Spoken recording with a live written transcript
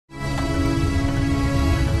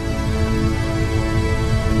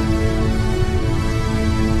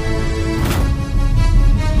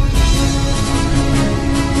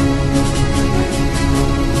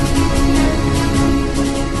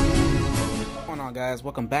on, guys?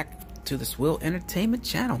 Welcome back to the Swillentertainment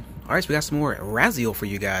channel. Alright, so we got some more Raziel for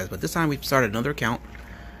you guys, but this time we've started another account.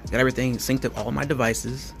 Got everything synced up all my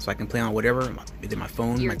devices, so I can play on whatever, either my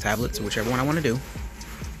phone, my tablets, or whichever one I want to do.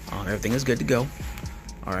 Everything is good to go.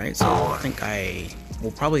 Alright, so I think I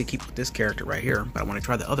will probably keep this character right here, but I want to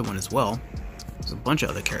try the other one as well. There's a bunch of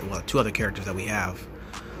other characters, well, 2 other characters that we have.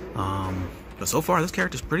 But so far, this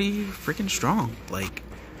character's pretty freaking strong. Like,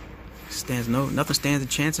 nothing stands a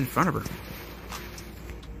chance in front of her.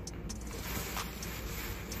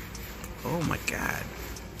 Oh my god.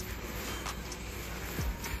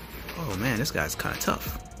 Oh man, this guy's kind of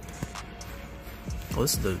tough. Oh,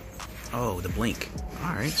 this is the blink.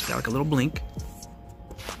 Alright, it's got like a little blink.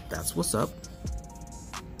 That's what's up.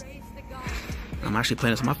 I'm actually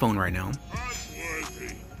playing this on my phone right now.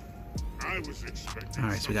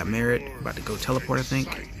 Alright, so we got Merit. We're about to go teleport, I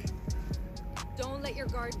think. Don't let your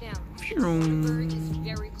guard down. I'm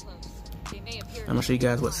gonna show you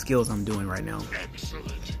guys what skills I'm doing right now.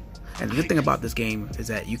 And the good thing about this game is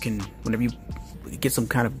that you can, whenever you get some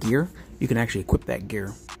kind of gear, you can actually equip that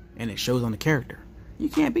gear, and it shows on the character. You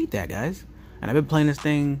can't beat that, guys. And I've been playing this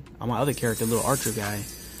thing on my other character, little archer guy.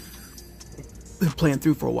 Been playing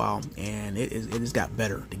through for a while, and it has got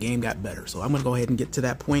better. The game got better. So I'm gonna go ahead and get to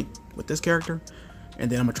that point with this character, and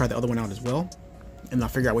then I'm gonna try the other one out as well, and I'll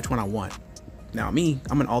figure out which one I want. Now me,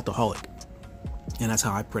 I'm an altaholic, and that's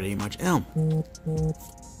how I pretty much am.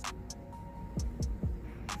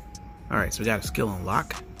 Alright, so we got a skill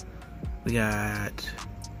unlock. We got,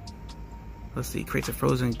 let's see, creates a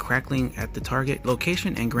frozen crackling at the target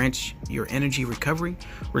location and grants your energy recovery,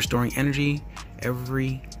 restoring energy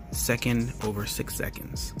every second over 6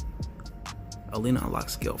 seconds. Alina unlock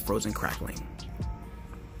skill, frozen crackling.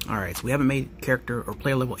 Alright, so we haven't made character or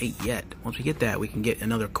player level 8 yet. Once we get that, we can get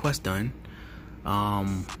another quest done.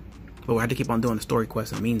 But we'll have to keep on doing the story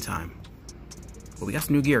quest in the meantime. But we got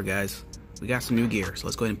some new gear, guys. We got some new gear, so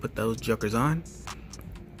let's go ahead and put those jokers on.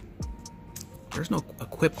 There's no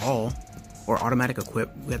equip all or automatic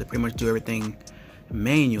equip. We have to pretty much do everything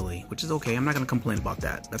manually, which is okay. I'm not going to complain about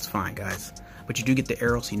that. That's fine, guys. But you do get the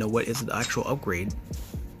arrow, so you know what is the actual upgrade.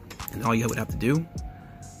 And all you would have to do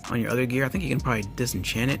on your other gear, I think you can probably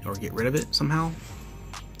disenchant it or get rid of it somehow.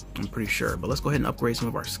 I'm pretty sure. But let's go ahead and upgrade some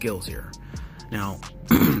of our skills here. Now,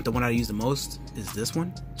 the one I use the most is this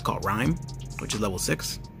one. It's called Rhyme, which is level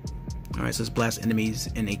 6. Alright, so this blasts enemies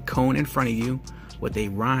in a cone in front of you with a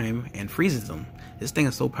rhyme and freezes them. This thing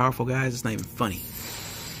is so powerful, guys, it's not even funny.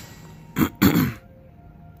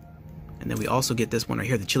 And then we also get this one right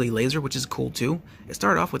here, the chili laser, which is cool too. It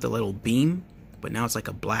started off with a little beam, but now it's like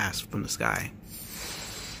a blast from the sky.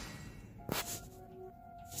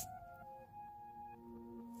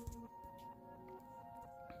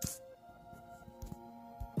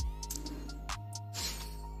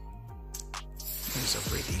 Let's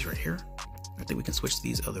upgrade these right here. I think we can switch to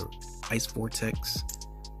these other ice vortex.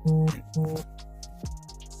 Alright,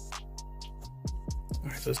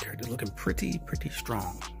 so this character's looking pretty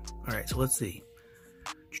strong. Alright, so let's see.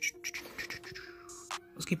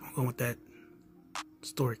 Let's keep on going with that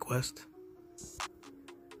story quest.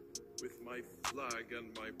 With my flag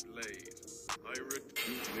and my blade, you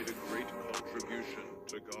made a great contribution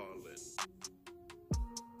to Garland.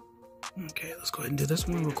 Okay, let's go ahead and do this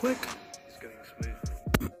one real quick. It's going smoothly.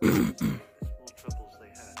 Small troubles they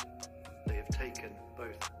had. They have taken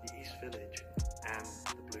both the East Village and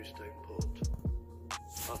the Bluestone Port.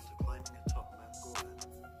 After climbing atop Mount Golan,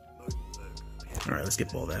 Alright, let's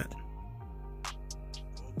skip all that.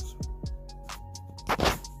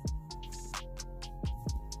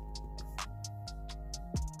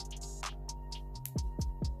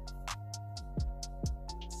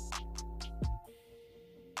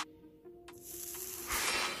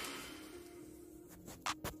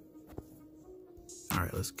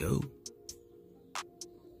 Alright, let's go.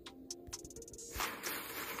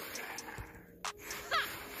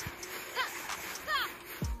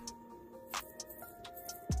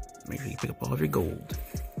 Make sure you pick up all of your gold.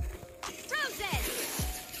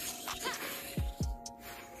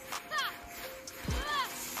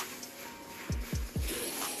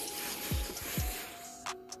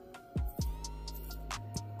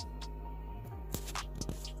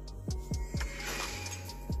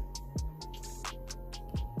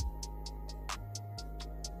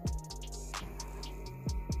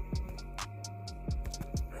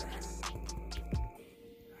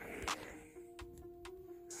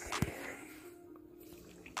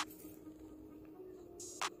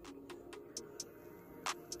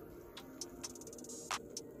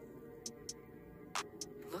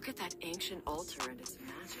 Look at that ancient altar and its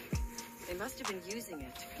magic. They must have been using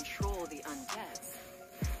it to control the undeads.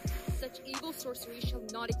 Such evil evil sorcery shall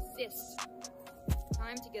not exist.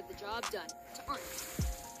 Time to get the job done. To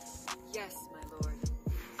arms. Yes, my lord.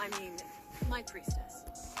 I mean, my priestess.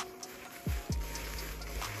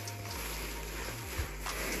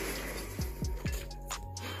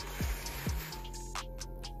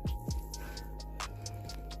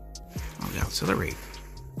 Oh, we got accelerate.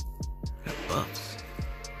 Got buffs.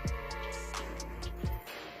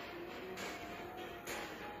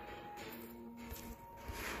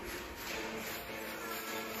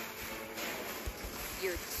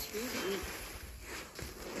 You're too weak.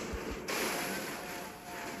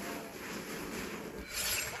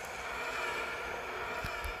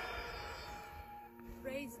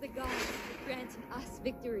 Praise the gods for granting us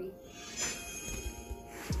victory.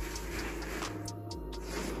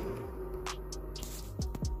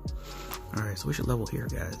 Alright, so we should level here,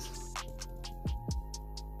 guys.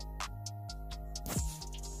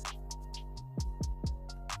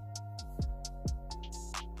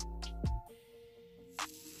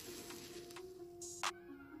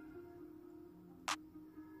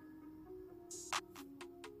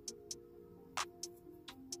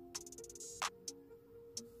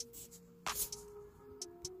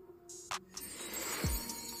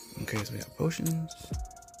 Okay, so we got potions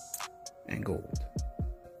and gold.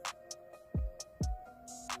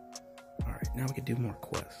 Alright, now we can do more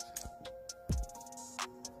quests.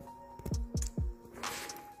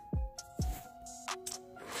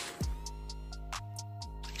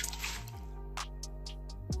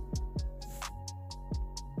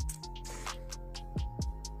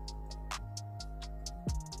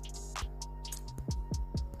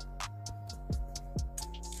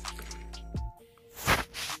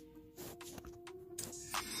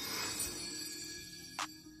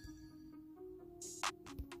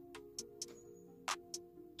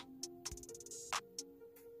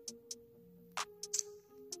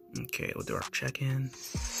 Okay, we'll do our check-in.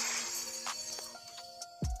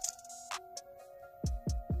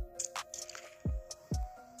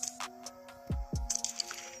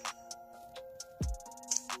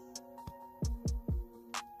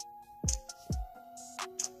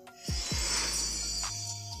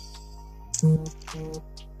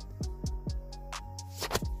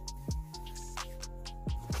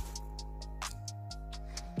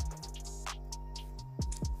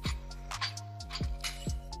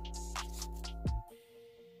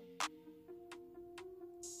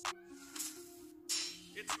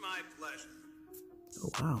 It's my pleasure.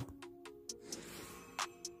 Oh, wow.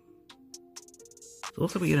 So it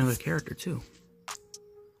looks like we get another character, too.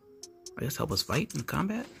 I guess help us fight in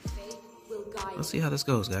combat? Faith will guide. Let's see how this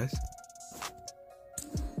goes, guys.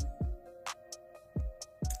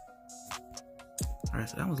 Alright,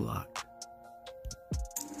 so that was locked.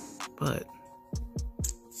 But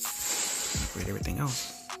upgrade everything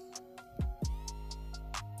else.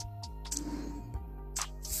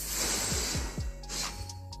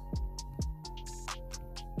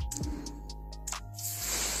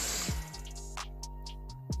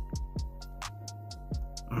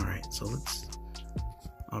 Alright, so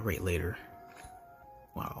I'll rate later.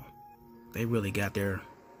 Wow. They really got their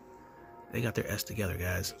S together,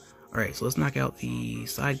 guys. Alright, so let's knock out the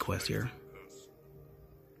side quest here.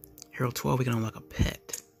 Hero 12, we can unlock a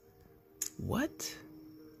pet. What?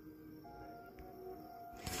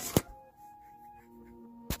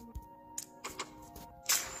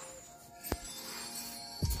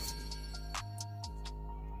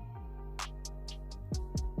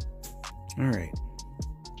 Alright.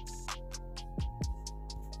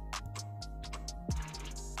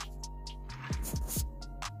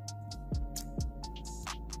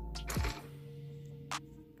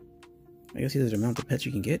 I guess here's the amount of pets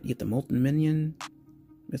you can get. You get the Molten Minion,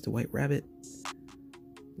 Mr. White Rabbit,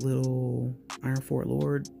 Little Iron Fort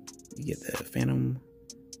Lord. You get the Phantom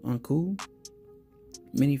Uncool,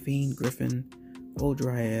 Mini Fiend, Griffin, Old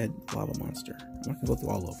Dryad, Lava Monster. I'm not gonna go through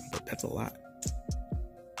all of them, but that's a lot.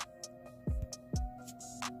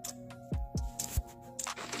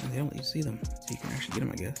 And they don't let you see them, so you can actually get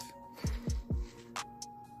them, I guess.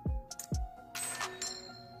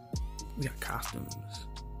 We got costumes.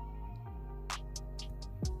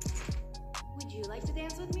 Would you like to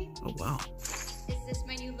dance with me? Oh, wow. Is this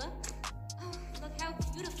my new look? Oh, look how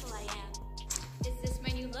beautiful I am. Is this my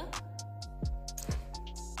new look?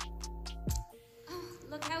 Oh,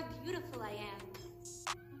 look how beautiful I am.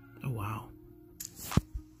 Oh, wow.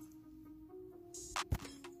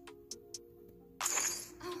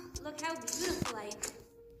 Oh, look how beautiful I am.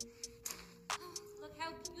 Oh, look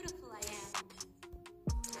how beautiful I am.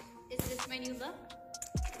 Is this my new look?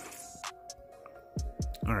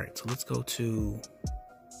 Alright, so let's go to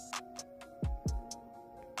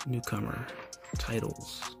Newcomer.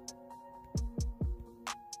 Titles.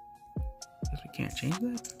 Guess we can't change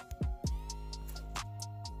that.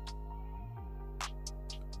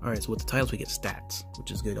 Alright, so with the titles we get stats, which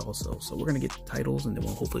is good also. So we're gonna get the titles and then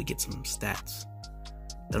we'll hopefully get some stats.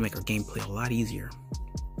 That'll make our gameplay a lot easier.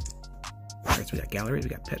 Alright, so we got galleries, we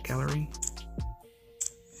got pet gallery.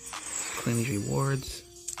 Claim these rewards.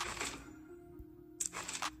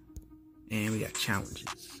 And we got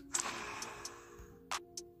challenges.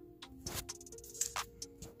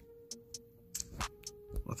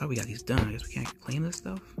 Well, I thought we got these done. I guess we can't claim this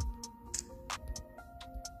stuff.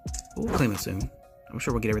 But we'll claim it soon. I'm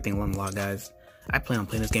sure we'll get everything unlocked, guys. I plan on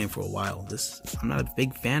playing this game for a while. I'm not a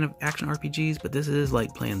big fan of action RPGs, but this is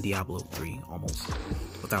like playing Diablo 3 almost,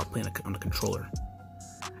 without playing on the controller.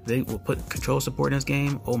 They will put controller support in this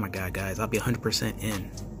game. Oh my god, guys, I'll be 100% in.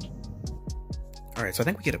 Alright, so I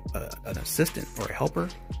think we get an assistant or a helper.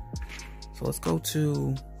 So let's go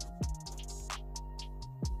to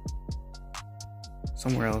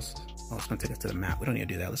somewhere else. Oh, it's gonna take us to the map. We don't need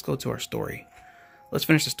to do that. Let's go to our story. Let's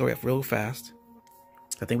finish the story up real fast.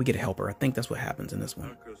 I think we get a helper. I think that's what happens in this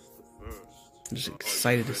one. I'm just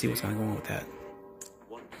excited to see what's going to go on with that.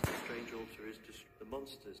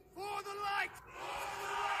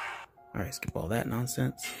 Alright, skip all that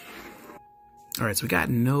nonsense. Alright, so we got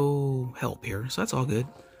no help here, so that's all good.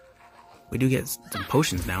 We do get some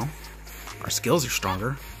potions now. Our skills are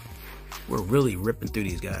stronger. We're really ripping through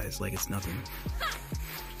these guys like it's nothing.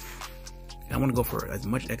 And I want to go for as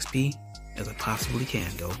much XP as I possibly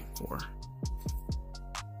can go for.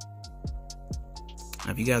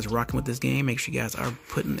 Now, if you guys are rocking with this game, make sure you guys are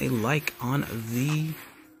putting a like on the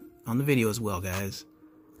video as well, guys.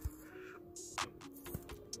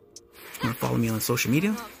 You want to follow me on social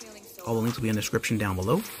media? All the links will be in the description down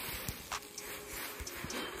below.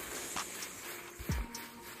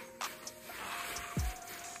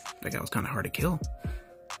 That guy was kind of hard to kill.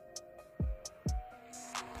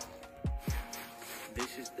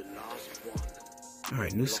 This is the last one. All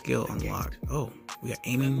right, new skill unlocked. Oh, we got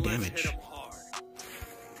aiming damage.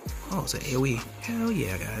 Oh, it's an AoE. Hell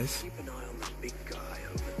yeah, guys. Keep an eye on the big guy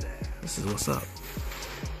over there. This is what's up.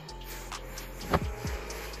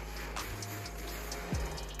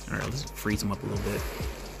 Alright, let's freeze him up a little bit.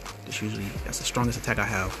 That's the strongest attack I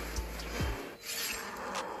have.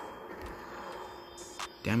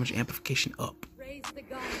 Damage amplification up. Praise the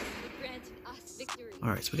gods for granting us victory.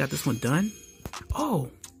 Alright, so we got this one done. Oh!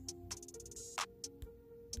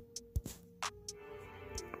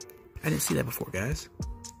 I didn't see that before, guys.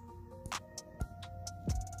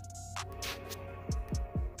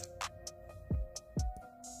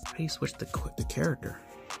 How do you switch the character?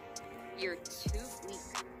 You're too weak.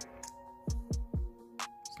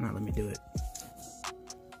 It's not letting me do it.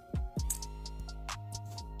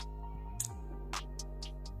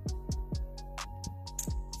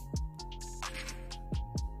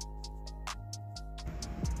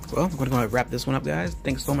 Well, I'm going to go ahead and wrap this one up, guys.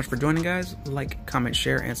 Thanks so much for joining, guys. Like, comment,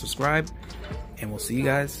 share, and subscribe. And we'll see you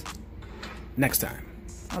guys next time.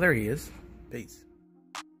 Oh, there he is. Peace.